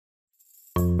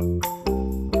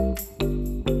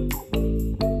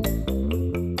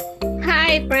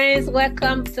Hi, friends.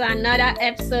 Welcome to another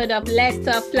episode of Let's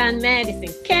Talk Plant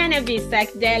Medicine, Cannabis,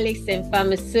 Psychedelics, and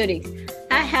Pharmaceutics.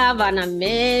 I have an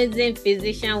amazing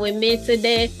physician with me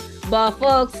today. But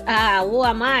folks, who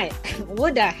am I?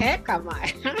 Who the heck am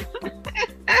I?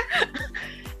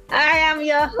 I am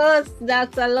your host,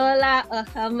 Dr. Lola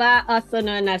Ohamba, also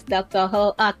known as Dr.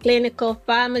 Ho, a clinical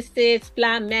pharmacist,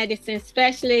 plant medicine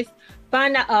specialist,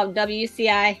 founder of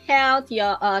WCI Health,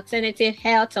 your alternative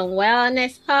health and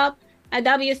wellness hub. At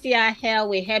WCI Health,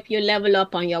 we help you level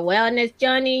up on your wellness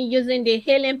journey using the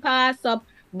healing powers of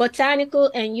botanical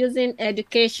and using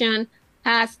education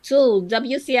as tools.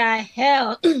 WCI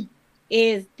Health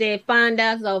is the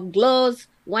founders of Glows.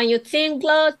 When you think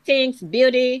Glows, think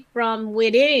beauty from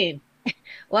within.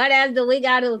 What else do we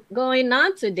got going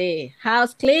on today?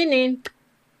 House cleaning.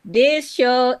 This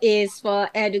show is for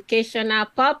educational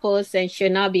purpose and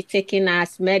should not be taken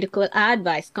as medical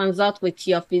advice. Consult with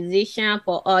your physician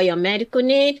for all your medical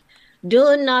needs.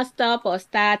 Do not stop or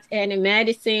start any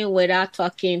medicine without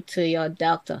talking to your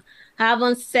doctor.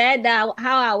 Having said that,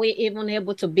 how are we even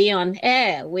able to be on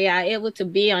air? We are able to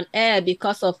be on air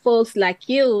because of folks like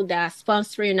you that are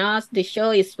sponsoring us. The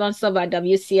show is sponsored by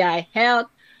WCI Health.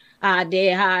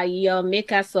 They are your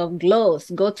makers of glows.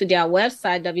 Go to their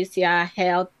website,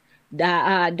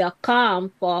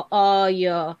 wcihealth.com, for all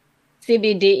your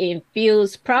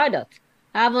CBD-infused products.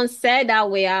 Having said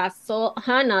that, we are so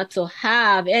honored to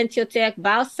have Enteotech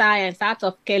Bioscience out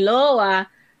of Kelowna,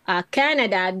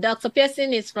 Canada. Dr.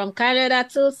 Pearson is from Canada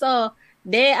too, so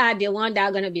they are the one that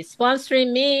are going to be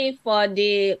sponsoring me for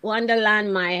the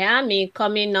Wonderland Miami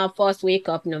coming up first week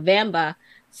of November.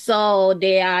 So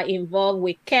they are involved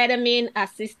with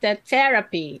ketamine-assisted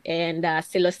therapy and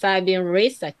psilocybin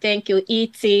research. Thank you,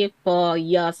 ET, for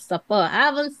your support.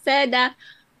 Having said that,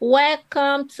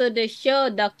 welcome to the show,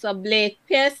 Dr. Blake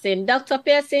Pearson. Dr.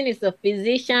 Pearson is a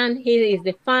physician. He is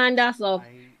the founder of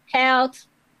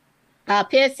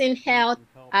Pearson Health,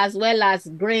 as well as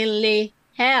Greenlee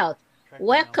Health.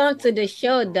 Welcome to the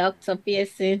show, Dr.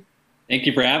 Pearson. Thank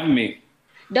you for having me.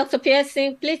 Dr.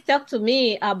 Pearson, please talk to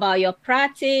me about your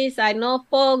practice. I know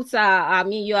folks,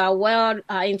 you are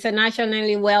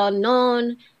internationally well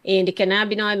known in the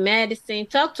cannabinoid medicine.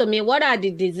 Talk to me, what are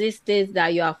the diseases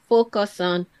that you are focused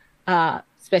on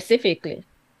specifically?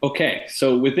 Okay,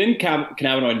 so within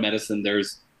cannabinoid medicine,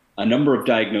 there's a number of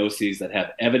diagnoses that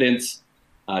have evidence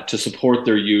to support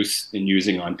their use in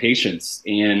using on patients.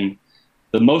 And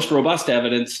the most robust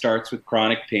evidence starts with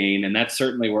chronic pain, and that's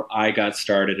certainly where I got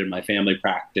started in my family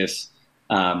practice,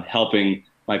 helping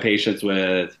my patients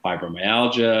with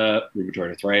fibromyalgia, rheumatoid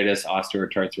arthritis,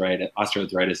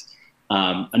 osteoarthritis,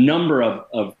 a number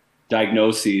of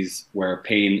diagnoses where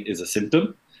pain is a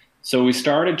symptom. So we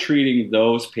started treating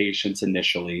those patients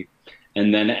initially,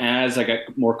 and then as I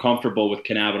got more comfortable with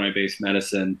cannabinoid-based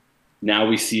medicine, now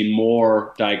we see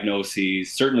more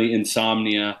diagnoses, certainly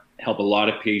insomnia, help a lot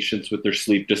of patients with their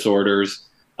sleep disorders.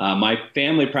 My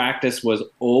family practice was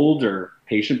older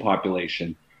patient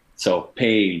population. So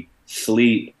pain,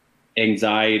 sleep,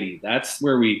 anxiety, that's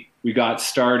where we got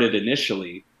started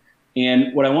initially.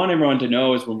 And what I want everyone to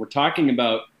know is when we're talking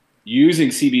about using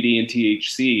CBD and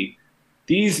THC,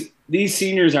 these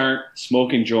seniors aren't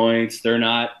smoking joints. They're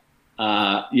not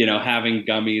having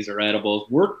gummies or edibles.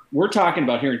 We're talking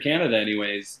about, here in Canada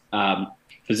anyways,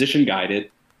 physician guided.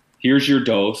 Here's your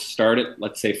dose. Start at,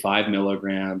 let's say, 5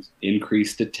 milligrams,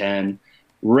 increase to 10.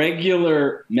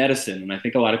 Regular medicine, and I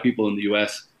think a lot of people in the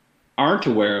US aren't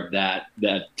aware of that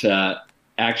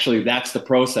actually that's the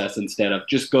process. Instead of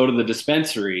just go to the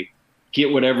dispensary,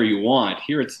 get whatever you want.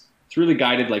 Here it's really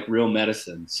guided like real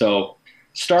medicine. So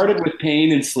started with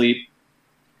pain and sleep.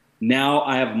 Now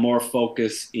I have more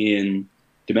focus in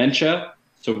dementia.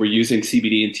 So we're using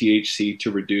CBD and THC to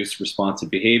reduce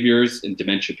responsive behaviors in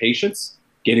dementia patients,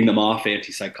 getting them off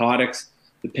antipsychotics.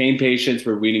 The pain patients,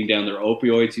 we're weaning down their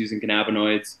opioids using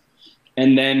cannabinoids.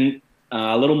 And then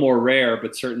a little more rare,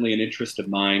 but certainly an interest of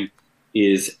mine,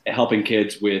 is helping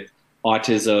kids with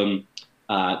autism,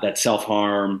 that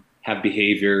self-harm, have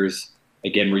behaviors.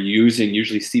 Again, we're using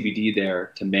usually CBD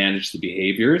there to manage the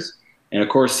behaviors. And of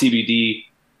course, CBD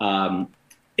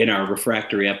in our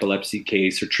refractory epilepsy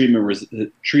case or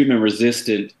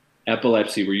treatment-resistant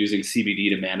epilepsy, we're using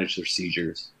CBD to manage their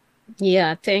seizures.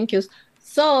 Yeah, thank you.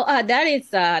 So that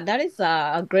is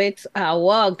a great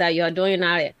work that you're doing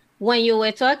now. When you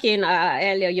were talking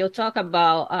earlier, you talk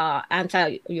about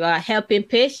you are helping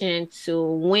patients to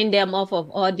wean them off of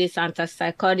all this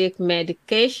antipsychotic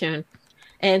medication.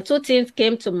 And two things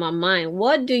came to my mind.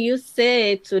 What do you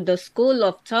say to the school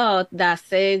of thought that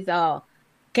says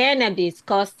cannabis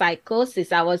causes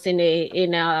psychosis? I was in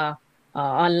a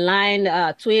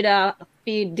online Twitter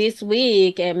feed this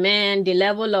week, and man, the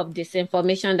level of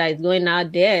disinformation that is going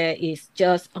out there is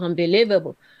just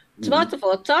unbelievable. First of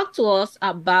all, talk to us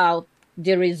about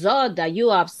the result that you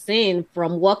have seen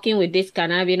from working with this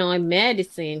cannabinoid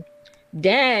medicine.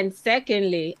 Then,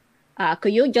 secondly,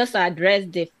 could you just address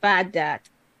the fact that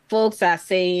folks are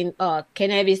saying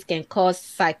cannabis can cause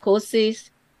psychosis?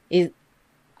 Is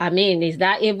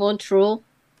that even true?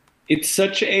 It's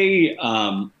such a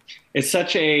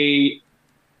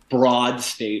broad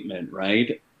statement,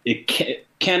 right?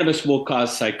 Cannabis will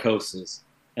cause psychosis,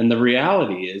 and the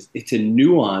reality is it's a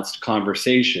nuanced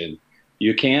conversation.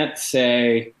 You can't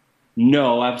say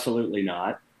no, absolutely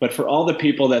not. But for all the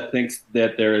people that thinks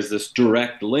that there is this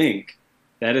direct link,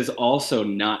 that is also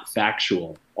not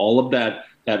factual. All of that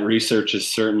research is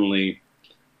certainly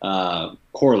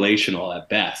correlational at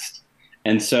best.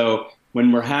 And so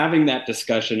when we're having that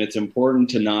discussion, it's important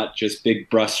to not just big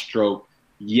brushstroke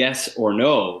yes or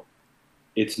no.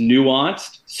 It's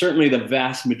nuanced. Certainly the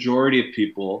vast majority of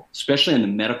people, especially on the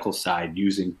medical side,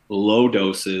 using low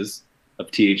doses of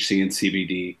THC and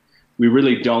CBD, we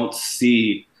really don't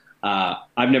see,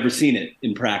 I've never seen it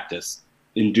in practice,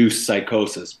 induce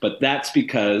psychosis. But that's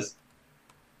because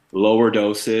lower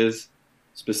doses,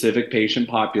 specific patient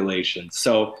populations.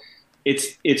 So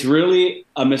it's really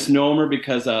a misnomer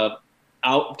because of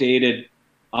outdated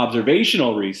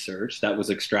observational research that was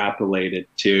extrapolated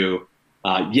to,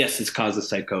 yes, this causes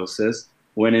psychosis,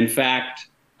 when in fact,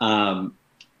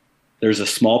 there's a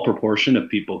small proportion of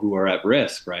people who are at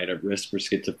risk, right? At risk for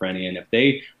schizophrenia. And if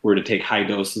they were to take high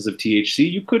doses of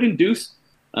THC, you could induce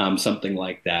something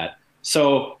like that.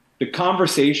 So the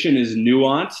conversation is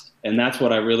nuanced, and that's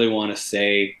what I really want to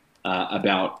say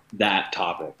about that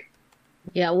topic.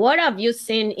 Yeah, what have you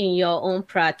seen in your own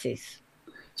practice?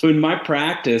 So in my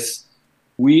practice,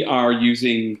 we are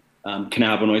using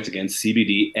cannabinoids, again,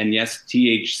 CBD, and yes,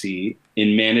 THC,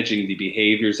 in managing the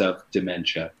behaviors of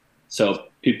dementia. So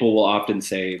people will often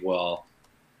say, well,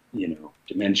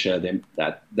 dementia,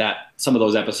 that some of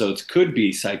those episodes could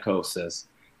be psychosis.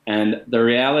 And the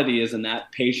reality is, in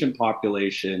that patient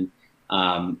population,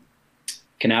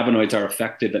 cannabinoids are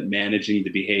effective at managing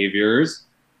the behaviors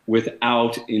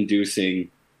without inducing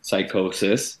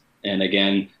psychosis. And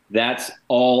again, that's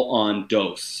all on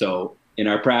dose. So in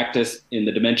our practice, in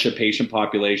the dementia patient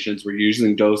populations, we're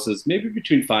using doses maybe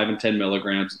between 5 and 10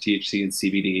 milligrams of THC and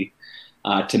CBD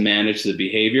to manage the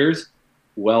behaviors.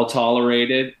 Well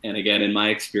tolerated. And again, in my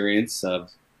experience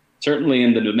of certainly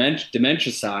in the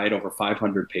dementia side, over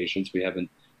 500 patients, we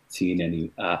haven't seen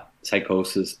any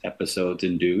psychosis episodes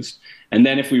induced. And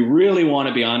then if we really want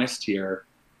to be honest here,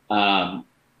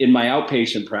 in my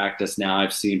outpatient practice now,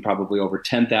 I've seen probably over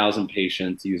 10,000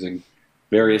 patients using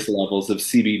various levels of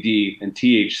CBD and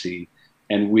THC,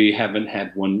 and we haven't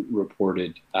had one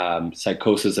reported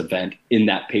psychosis event in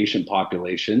that patient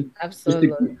population.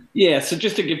 Absolutely. So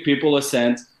just to give people a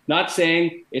sense, not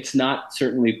saying it's not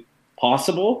certainly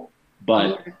possible,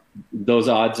 but those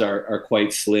odds are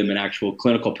quite slim in actual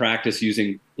clinical practice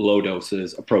using low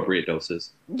doses, appropriate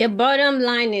doses. The bottom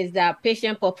line is that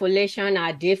patient population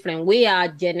are different. We are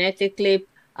genetically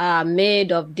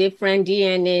made of different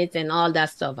DNAs and all that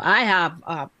stuff. I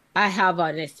have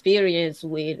an experience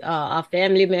with a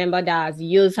family member that has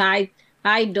used high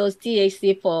dose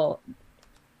THC for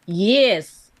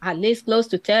years, at least close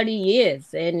to 30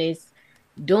 years, and it's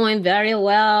doing very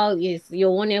well. You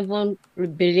won't even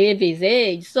believe his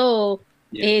age. So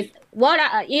it's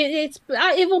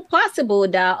even possible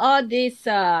that all these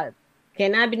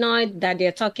cannabinoids that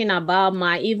they're talking about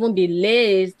might even be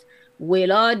laced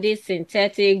with all this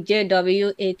synthetic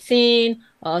JW18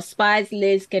 or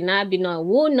spice-laced cannabinoid.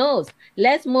 Who knows?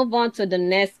 Let's move on to the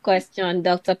next question,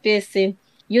 Dr. Pearson.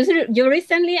 You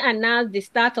recently announced the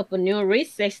start of a new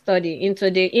research study into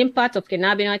the impact of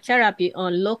cannabinoid therapy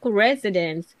on local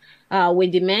residents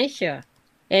with dementia.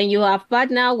 And you have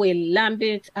partnered with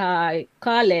Lambert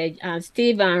College and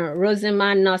Stephen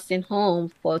Rosenman Nursing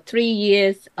Home for 3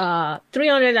 years,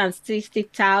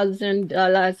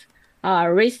 $360,000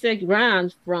 research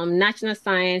grants from National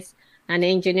Science and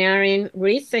Engineering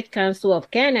Research Council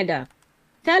of Canada.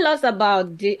 Tell us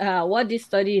about what this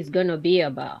study is going to be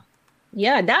about.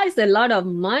 Yeah, that is a lot of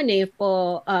money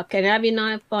for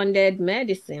cannabinoid-funded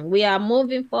medicine. We are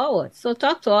moving forward. So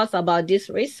talk to us about this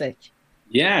research.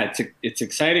 Yeah, it's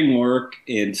exciting work,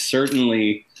 and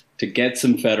certainly to get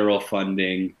some federal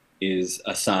funding is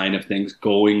a sign of things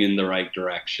going in the right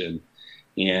direction.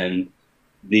 And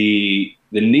the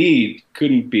need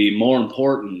couldn't be more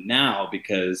important now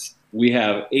because we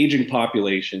have aging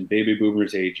population, baby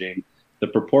boomers aging. The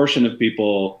proportion of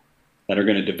people that are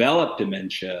going to develop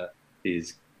dementia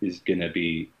is going to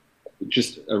be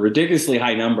just a ridiculously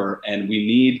high number, and we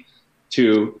need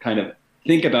to kind of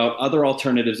think about other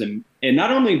alternatives and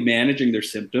not only managing their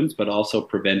symptoms, but also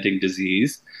preventing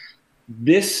disease.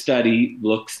 This study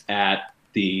looks at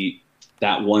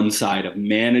that one side of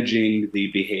managing the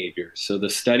behavior. So the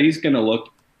study is going to look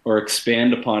or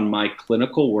expand upon my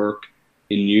clinical work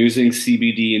in using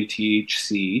CBD and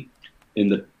THC in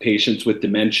the patients with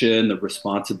dementia and the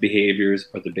responsive behaviors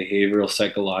or the behavioral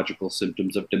psychological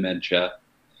symptoms of dementia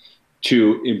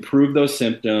to improve those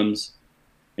symptoms,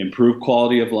 improve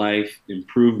quality of life,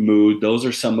 improve mood. Those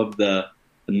are some of the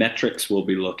metrics we'll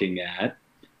be looking at,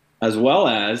 as well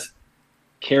as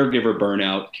caregiver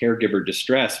burnout, caregiver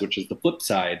distress, which is the flip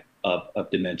side of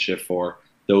dementia for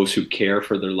those who care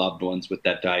for their loved ones with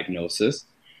that diagnosis.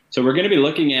 So we're going to be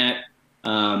looking at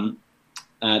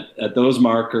those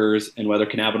markers and whether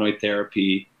cannabinoid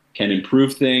therapy can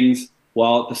improve things,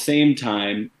 while at the same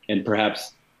time, and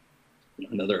perhaps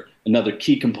another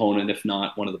key component, if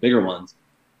not one of the bigger ones,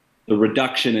 the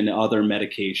reduction in other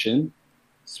medication,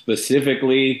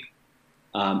 specifically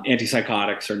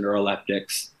antipsychotics or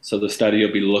neuroleptics. So the study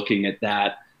will be looking at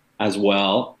that as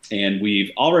well. And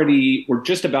we're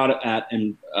just about at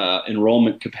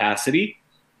enrollment capacity,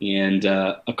 and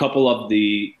a couple of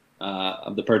the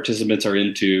participants are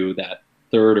into that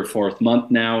third or fourth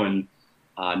month now. And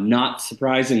not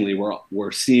surprisingly,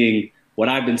 we're seeing what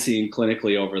I've been seeing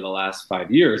clinically over the last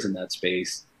 5 years in that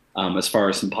space, as far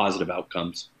as some positive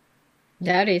outcomes.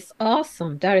 That is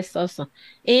awesome. That is awesome.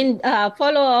 In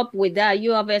follow up with that,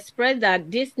 you have expressed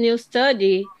that this new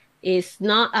study is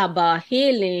not about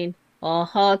healing or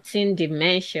halting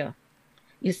dementia.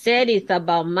 You said it's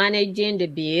about managing the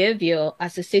behavior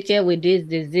associated with this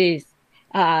disease,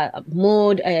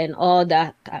 mood and all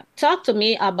that. Talk to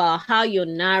me about how you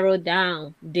narrow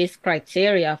down this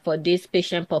criteria for this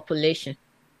patient population.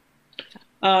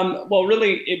 Well,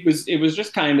 really, it was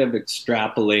just kind of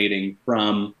extrapolating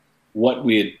from what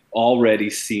we had already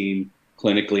seen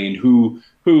clinically and who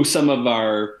some of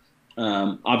our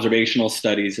observational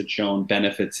studies had shown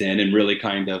benefits in, and really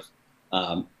kind of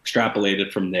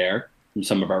extrapolated from there from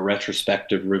some of our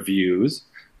retrospective reviews.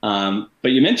 But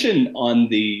you mentioned on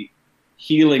the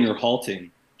healing or halting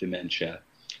dementia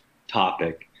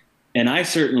topic, and I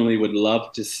certainly would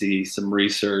love to see some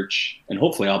research, and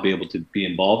hopefully I'll be able to be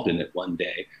involved in it one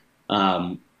day,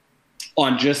 on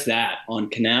just that, on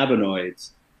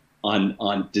cannabinoids,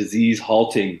 on disease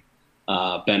halting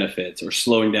benefits or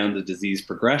slowing down the disease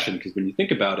progression. Because when you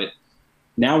think about it,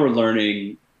 now we're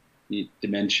learning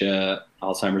dementia,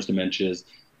 Alzheimer's dementia is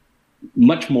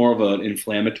much more of an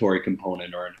inflammatory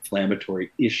component or an inflammatory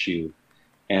issue.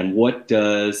 And what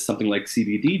does something like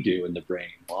CBD do in the brain?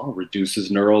 Well, it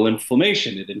reduces neural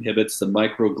inflammation. It inhibits the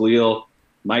microglial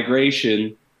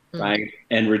migration, right,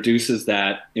 and reduces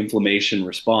that inflammation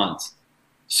response.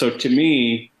 So to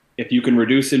me, if you can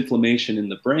reduce inflammation in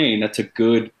the brain, that's a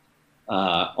good,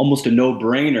 almost a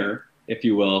no-brainer, if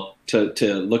you will, to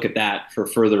look at that for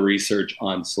further research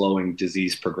on slowing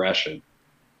disease progression.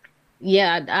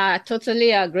 Yeah, I totally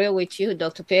agree with you,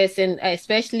 Dr. Pearson,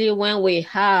 especially when we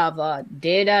have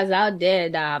data out there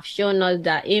that have shown us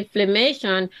that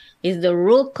inflammation is the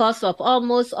root cause of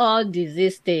almost all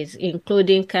disease states,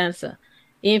 including cancer.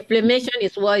 Inflammation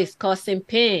is what is causing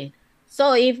pain.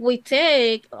 So if we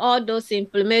take all those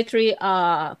inflammatory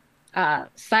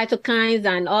cytokines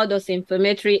and all those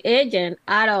inflammatory agents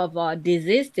out of our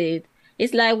disease state,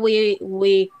 it's like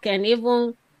we can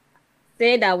even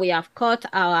say that we have cut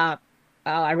our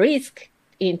risk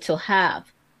into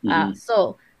half.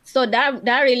 So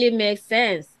that really makes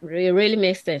sense. Really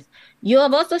makes sense. You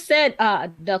have also said,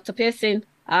 Dr. Pearson,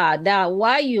 that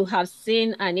while you have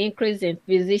seen an increase in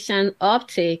physician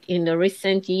uptake in the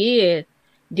recent years,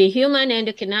 the human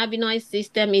endocannabinoid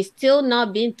system is still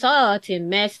not being taught in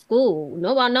med school.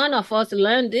 None of us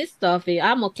learn this stuff.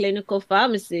 I'm a clinical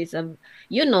pharmacist.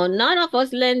 None of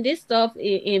us learn this stuff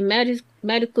in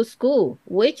medical school,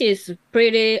 which is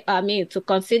pretty, to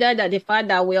consider that the fact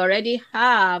that we already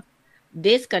have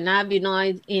this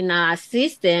cannabinoid in our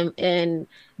system and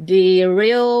the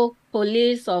real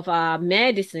police of our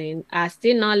medicine are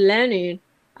still not learning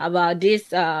about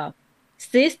this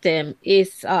system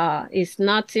is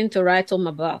nothing to write home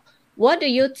about. What do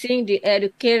you think the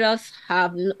educators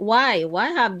have? Why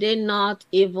have they not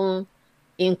even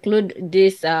include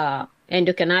this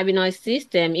endocannabinoid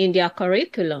system in their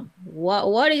curriculum?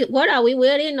 What are we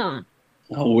waiting on?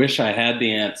 I wish I had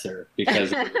the answer,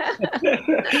 because what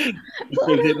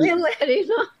are we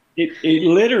waiting on? It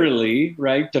literally,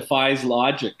 right, defies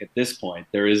logic at this point.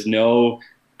 There is no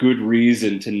good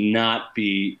reason to not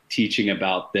be teaching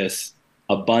about this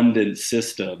abundant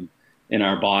system in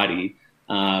our body.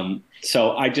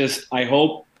 So I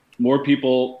hope more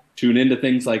people tune into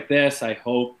things like this. I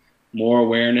hope more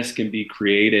awareness can be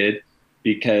created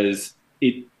because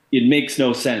it makes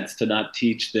no sense to not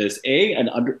teach this.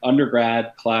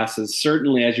 Undergrad classes,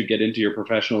 certainly as you get into your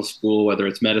professional school, whether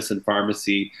it's medicine,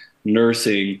 pharmacy,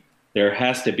 nursing, there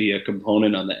has to be a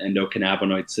component on the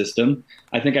endocannabinoid system.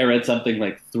 I think I read something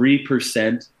like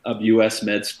 3% of US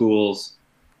med schools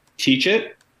teach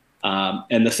it.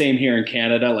 And the same here in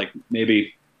Canada, like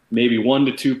maybe 1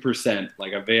 to 2%,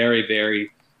 like a very,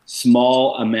 very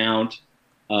small amount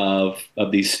of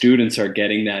these students are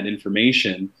getting that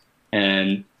information.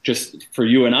 And just for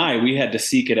you and I, we had to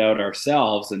seek it out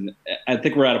ourselves. And I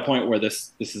think we're at a point where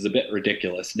this is a bit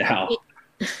ridiculous now.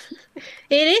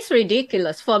 It is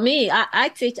ridiculous for me. I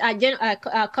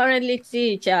currently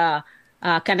teach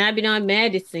cannabinoid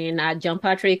medicine at John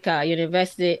Patrick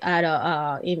University out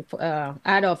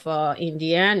of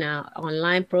Indiana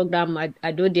online program.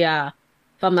 I do their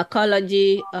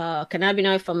pharmacology,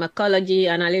 cannabinoid pharmacology,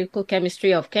 analytical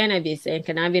chemistry of cannabis, and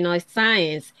cannabinoid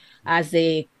science as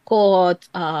a cohort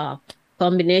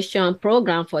combination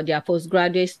program for their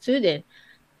postgraduate students.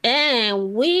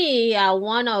 And we are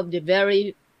one of the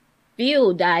very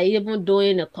few that are even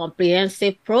doing a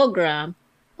comprehensive program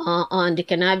on the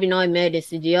cannabinoid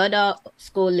medicine. The other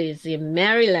school is in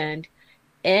Maryland,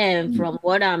 and from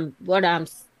what I'm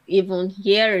even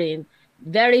hearing,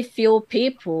 very few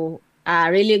people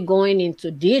are really going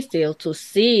into detail to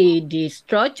see the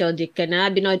structure, the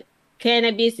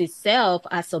cannabis itself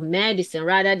as a medicine,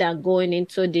 rather than going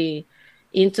into the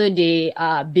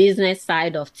business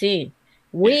side of things.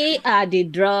 We are the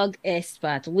drug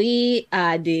experts. We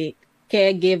are the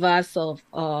caregivers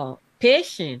of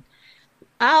patients.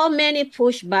 How many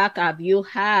pushback have you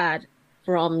had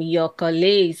from your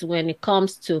colleagues when it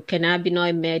comes to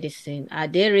cannabinoid medicine? Are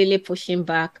they really pushing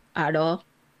back at all?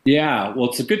 Yeah, well,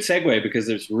 it's a good segue because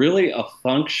there's really a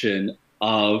function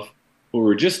of what we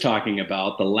were just talking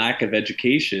about, the lack of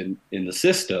education in the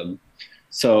system.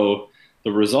 So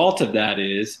the result of that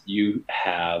is you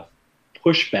have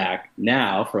pushback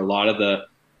now for a lot of the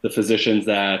physicians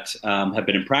that have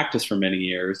been in practice for many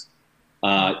years.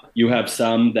 You have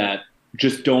some that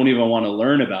just don't even want to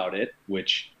learn about it,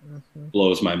 which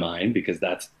blows my mind because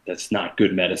that's not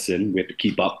good medicine. We have to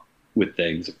keep up with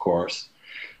things, of course.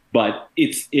 But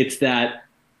it's that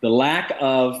the lack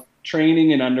of training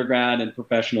in undergrad and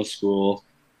professional school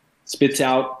spits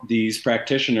out these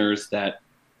practitioners that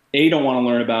A, don't want to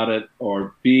learn about it,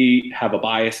 or B, have a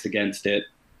bias against it.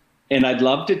 And I'd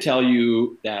love to tell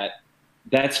you that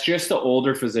that's just the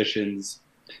older physicians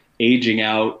aging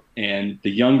out and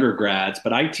the younger grads.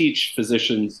 But I teach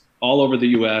physicians all over the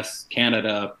US,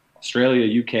 Canada,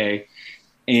 Australia, UK,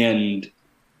 and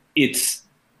it's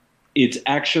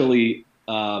actually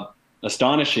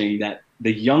astonishing that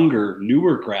the younger,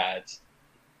 newer grads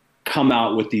come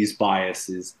out with these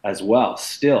biases as well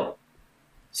still.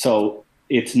 So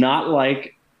it's not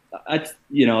like,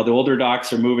 the older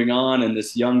docs are moving on and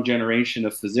this young generation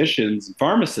of physicians and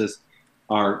pharmacists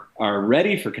are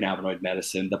ready for cannabinoid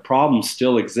medicine. The problem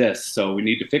still exists. So we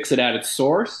need to fix it at its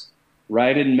source,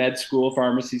 right in med school,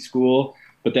 pharmacy school,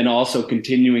 but then also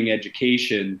continuing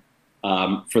education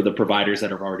for the providers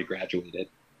that have already graduated.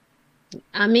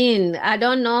 I mean, I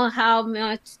don't know how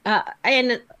much,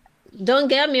 and don't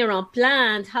get me wrong,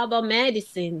 plants, how about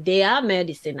medicine? They are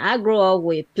medicine. I grew up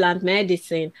with plant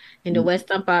medicine in the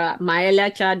western part. My earlier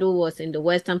childhood was in the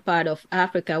western part of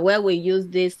Africa, where we use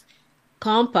these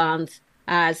compounds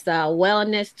as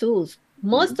wellness tools.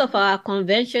 Most of our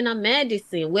conventional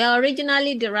medicine were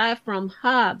originally derived from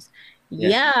herbs.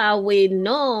 Yeah, we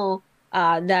know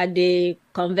that the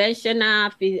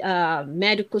conventional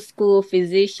medical school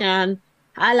physician,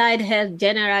 allied health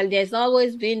general, there's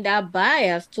always been that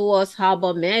bias towards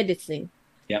herbal medicine.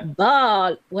 Yeah.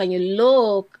 But when you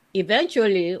look,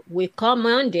 eventually we come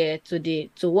under to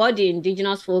what the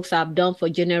indigenous folks have done for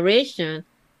generations,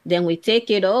 then we take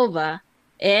it over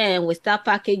and we start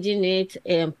packaging it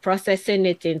and processing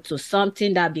it into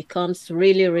something that becomes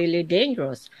really, really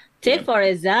dangerous. Take, for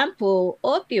example,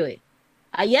 opioid.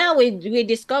 We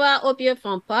discover opioid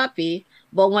from poppy,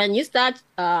 but when you start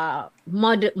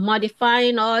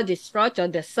modifying all the structure,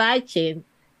 the side chain,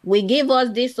 we give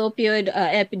us these opioid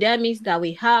epidemics that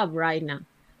we have right now.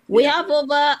 We have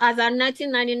over, as of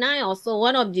 1999 or so,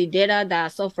 one of the data that I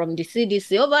saw from the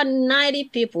CDC, over 90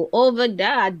 people over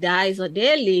there dies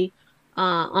daily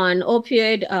on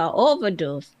opioid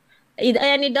overdose.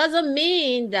 And it doesn't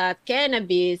mean that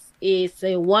cannabis is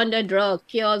a wonder drug,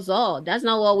 cures all. That's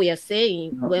not what we are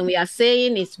saying. When we are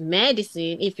saying it's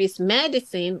medicine, if it's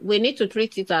medicine, we need to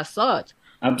treat it as such.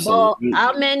 But Absolutely.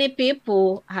 how many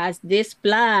people has this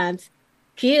plant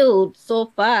killed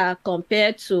so far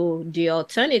compared to the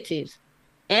alternatives?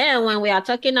 And when we are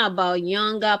talking about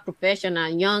younger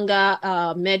professionals, younger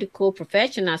medical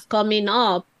professionals coming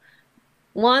up,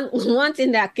 one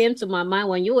thing that came to my mind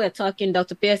when you were talking,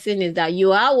 Dr. Pearson, is that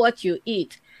you are what you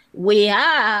eat. We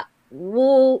are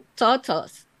who taught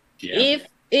us. Yeah.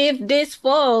 If these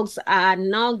folks are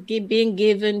not being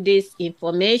given this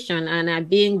information and are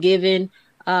being given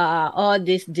all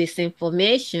this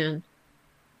disinformation,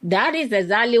 that is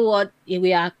exactly what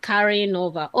we are carrying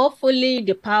over. Hopefully,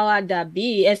 the power that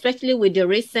be, especially with the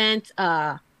recent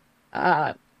uh,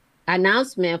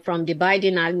 announcement from the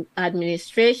Biden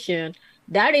administration,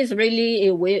 that is really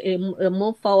a way, a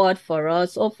move forward for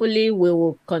us. Hopefully, we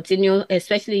will continue,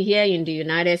 especially here in the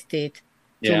United States,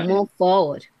 to Yeah. move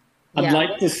forward. I'd Yeah.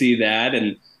 like to see that.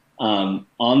 And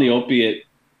on the opiate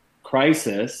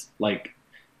crisis, like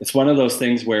it's one of those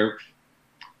things where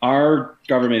our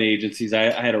government agencies, I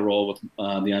had a role with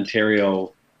the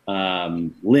Ontario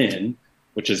LIN,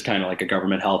 which is kind of like a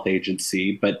government health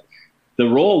agency, but the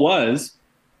role was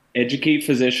educate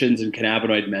physicians in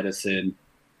cannabinoid medicine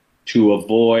to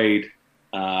avoid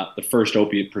the first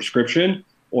opiate prescription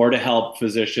or to help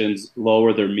physicians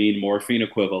lower their mean morphine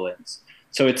equivalents.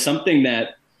 So it's something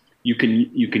that you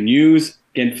can use.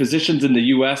 And physicians in the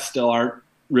U.S. still aren't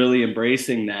really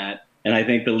embracing that. And I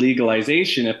think the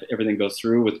legalization, if everything goes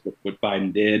through with what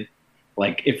Biden did,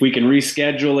 like if we can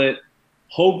reschedule it,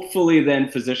 hopefully then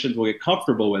physicians will get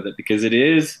comfortable with it because it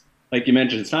is, like you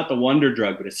mentioned, it's not the wonder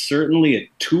drug, but it's certainly a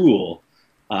tool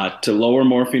to lower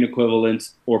morphine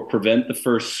equivalents or prevent the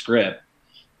first script.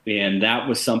 And that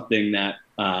was something that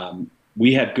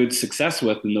we had good success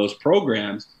with in those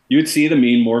programs. You would see the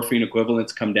mean morphine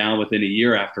equivalents come down within a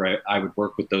year after I would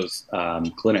work with those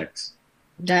clinics.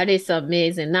 That is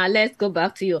amazing. Now let's go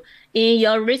back to you. In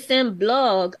your recent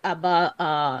blog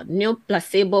about new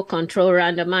placebo-controlled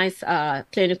randomized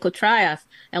clinical trials,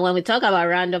 and when we talk about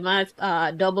randomized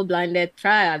double-blinded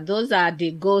trials, those are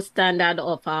the gold standard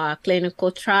of our clinical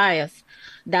trials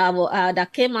that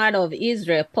came out of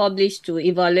Israel, published to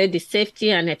evaluate the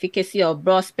safety and efficacy of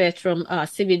broad-spectrum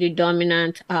CBD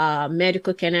dominant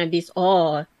medical cannabis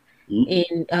oil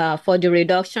in for the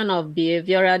reduction of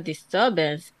behavioral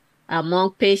disturbance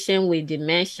among patients with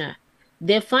dementia.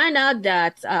 They find out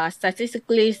that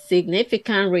statistically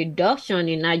significant reduction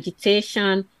in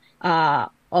agitation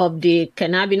of the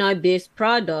cannabinoid-based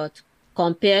product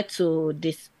compared to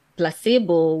this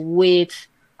placebo with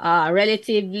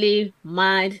relatively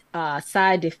mild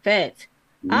side effects.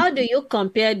 How do you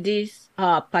compare these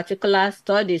particular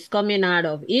studies coming out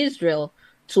of Israel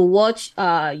to what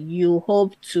you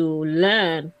hope to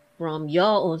learn from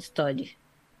your own study?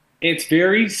 It's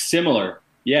very similar.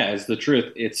 Yeah, is the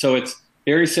truth. It's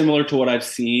very similar to what I've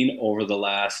seen over the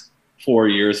last 4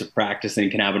 years of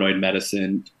practicing cannabinoid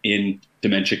medicine in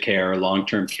dementia care,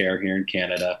 long-term care here in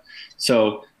Canada.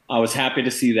 So I was happy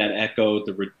to see that echoed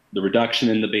the reduction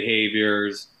in the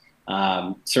behaviors.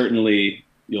 Certainly,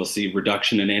 you'll see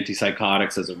reduction in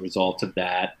antipsychotics as a result of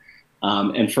that.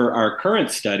 And for our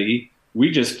current study, we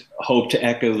just hope to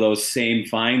echo those same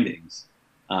findings.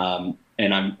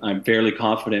 And I'm fairly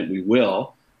confident we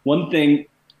will. One thing,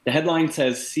 the headline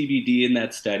says CBD in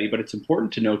that study, but it's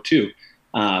important to note too,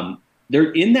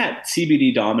 they're in that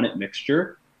CBD dominant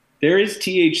mixture. There is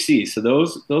THC. So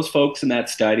those folks in that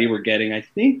study were getting, I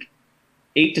think,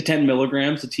 8 to 10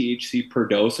 milligrams of THC per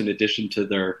dose in addition to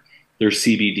their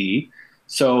CBD.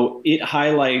 So it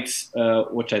highlights,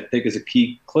 which I think is a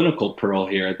key clinical pearl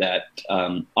here, that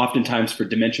oftentimes for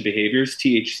dementia behaviors,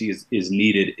 THC is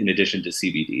needed in addition to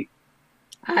CBD.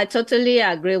 I totally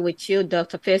agree with you,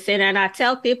 Dr. Pearson. And I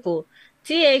tell people,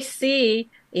 THC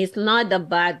is not the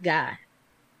bad guy.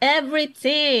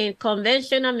 Everything,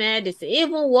 conventional medicine,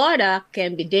 even water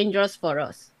can be dangerous for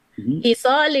us. It's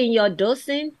all in your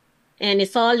dosing and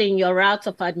it's all in your route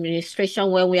of administration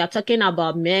when we are talking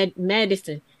about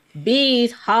medicine, be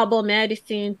it herbal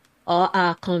medicine or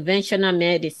conventional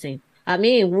medicine. I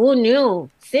mean, who knew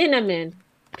cinnamon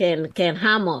can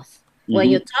harm us? When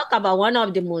you talk about one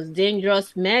of the most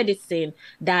dangerous medicine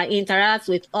that interacts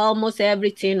with almost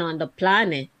everything on the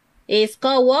planet, it's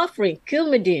called warfarin,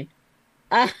 Coumadin.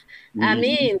 I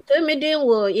mean, Coumadin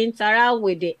will interact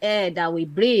with the air that we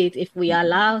breathe if we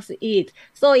allow it.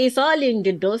 So it's all in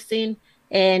the dosing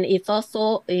and it's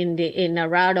also in the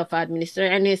route of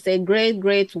administration. And it's a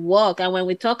great work. And when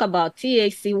we talk about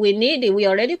THC, we need it. We're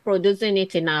already producing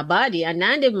it in our body.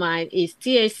 Anandamide is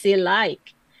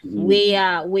THC-like. We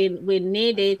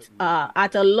need it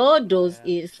at a low dose.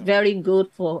 Is very good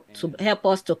to help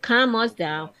us to calm us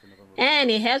down,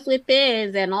 And it helps with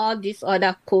pains and all this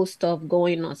other cool stuff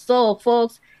going on. So,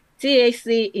 folks,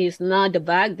 THC is not the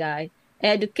bad guy.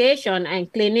 Education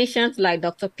and clinicians like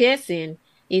Dr. Pearson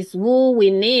is who we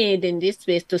need in this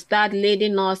space to start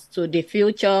leading us to the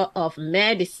future of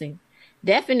medicine.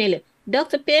 Definitely.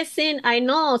 Dr. Pearson, I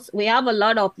know we have a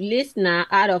lot of listeners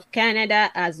out of Canada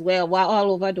as well. We're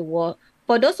all over the world.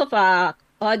 For those of our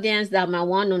audience that might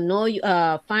want to know you,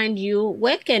 find you,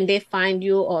 where can they find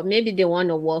you? Or maybe they want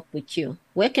to work with you.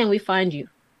 Where can we find you?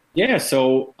 Yeah,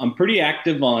 so I'm pretty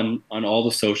active on all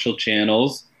the social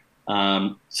channels.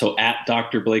 So at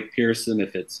Dr. Blake Pearson,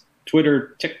 if it's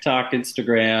Twitter, TikTok,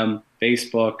 Instagram,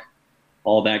 Facebook,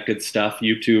 all that good stuff,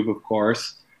 YouTube, of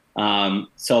course.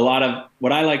 So a lot of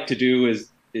what I like to do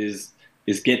is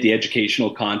get the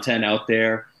educational content out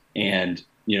there and,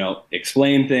 you know,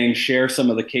 explain things, share some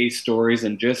of the case stories,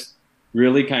 and just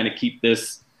really kind of keep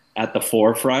this at the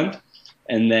forefront.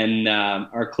 And then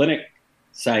our clinic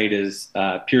site is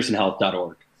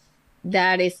pearsonhealth.org.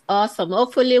 That is awesome.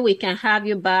 Hopefully we can have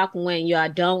you back when you are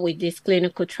done with this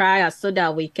clinical trial so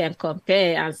that we can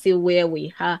compare and see where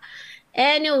we are.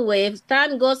 Anyway,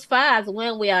 time goes fast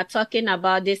when we are talking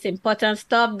about this important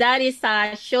stuff. That is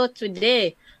our show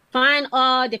today. Find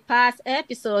all the past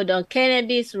episodes on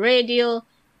Cannabis Radio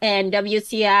and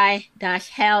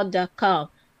WCI-health.com.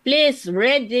 Please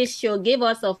rate this show. Give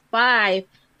us a 5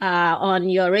 on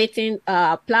your rating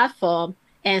platform,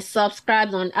 and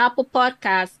subscribe on Apple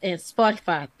Podcasts and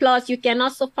Spotify. Plus, you can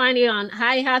also find it on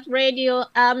iHeartRadio,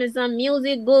 Amazon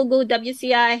Music, Google,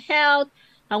 WCI Health,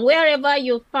 and wherever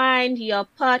you find your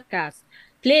podcast.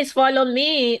 Please follow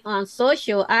me on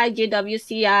social,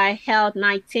 IGWCI Health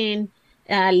 19,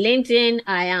 LinkedIn.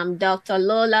 I am Dr.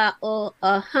 Lola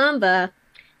Ohamba.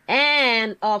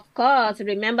 And of course,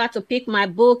 remember to pick my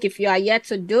book if you are yet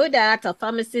to do that, A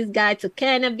Pharmacist's Guide to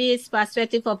Cannabis,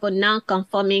 Perspective of a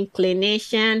Non-Conforming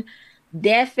Clinician.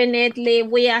 Definitely,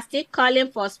 we are still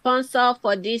calling for sponsor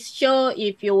for this show.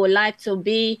 If you would like to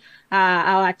be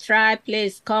our tribe,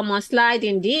 please come on, slide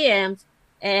in DMs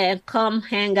and come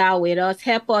hang out with us.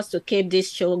 Help us to keep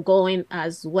this show going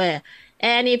as well.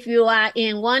 And if you are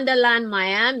in Wonderland,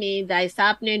 Miami, that is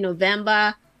happening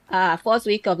November, first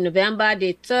week of November,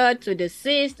 the 3rd to the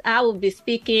 6th, I will be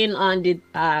speaking on the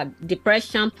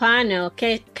depression panel,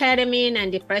 ketamine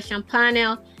and depression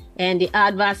panel, and the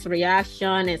adverse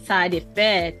reaction and side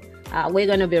effect. We're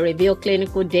going to be revealing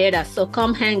clinical data. So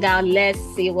come hang out. Let's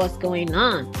see what's going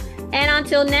on. And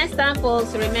until next time,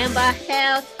 folks, remember,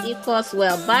 health equals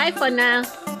well. Bye for now.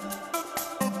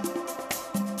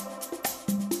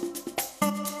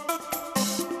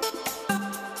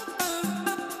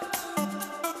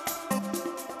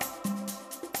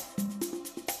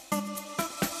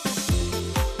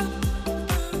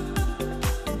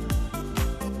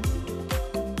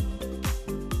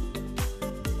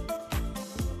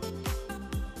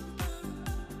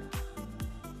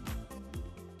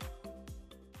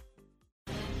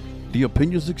 The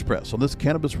opinions expressed on this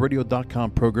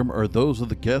CannabisRadio.com program are those of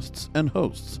the guests and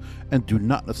hosts and do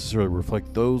not necessarily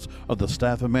reflect those of the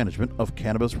staff and management of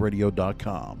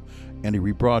CannabisRadio.com. Any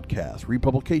rebroadcast,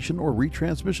 republication, or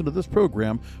retransmission of this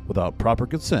program without proper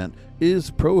consent is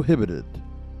prohibited.